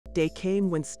Day came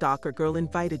when Stalker Girl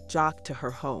invited Jock to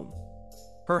her home.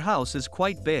 Her house is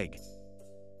quite big.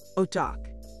 Oh Jock,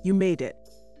 you made it.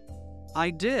 I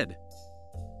did.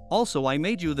 Also, I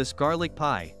made you this garlic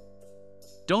pie.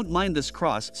 Don't mind this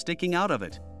cross sticking out of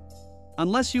it.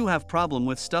 Unless you have problem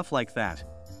with stuff like that.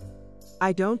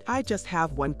 I don't, I just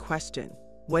have one question.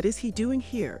 What is he doing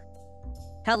here?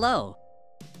 Hello.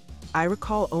 I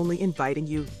recall only inviting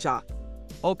you, Jock.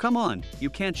 Oh come on, you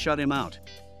can't shut him out.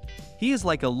 He is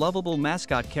like a lovable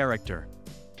mascot character.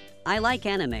 I like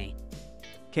anime.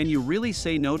 Can you really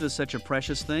say no to such a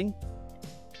precious thing?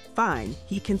 Fine,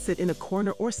 he can sit in a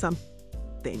corner or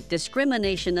something.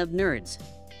 Discrimination of nerds.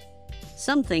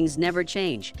 Some things never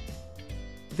change.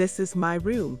 This is my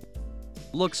room.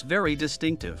 Looks very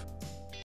distinctive.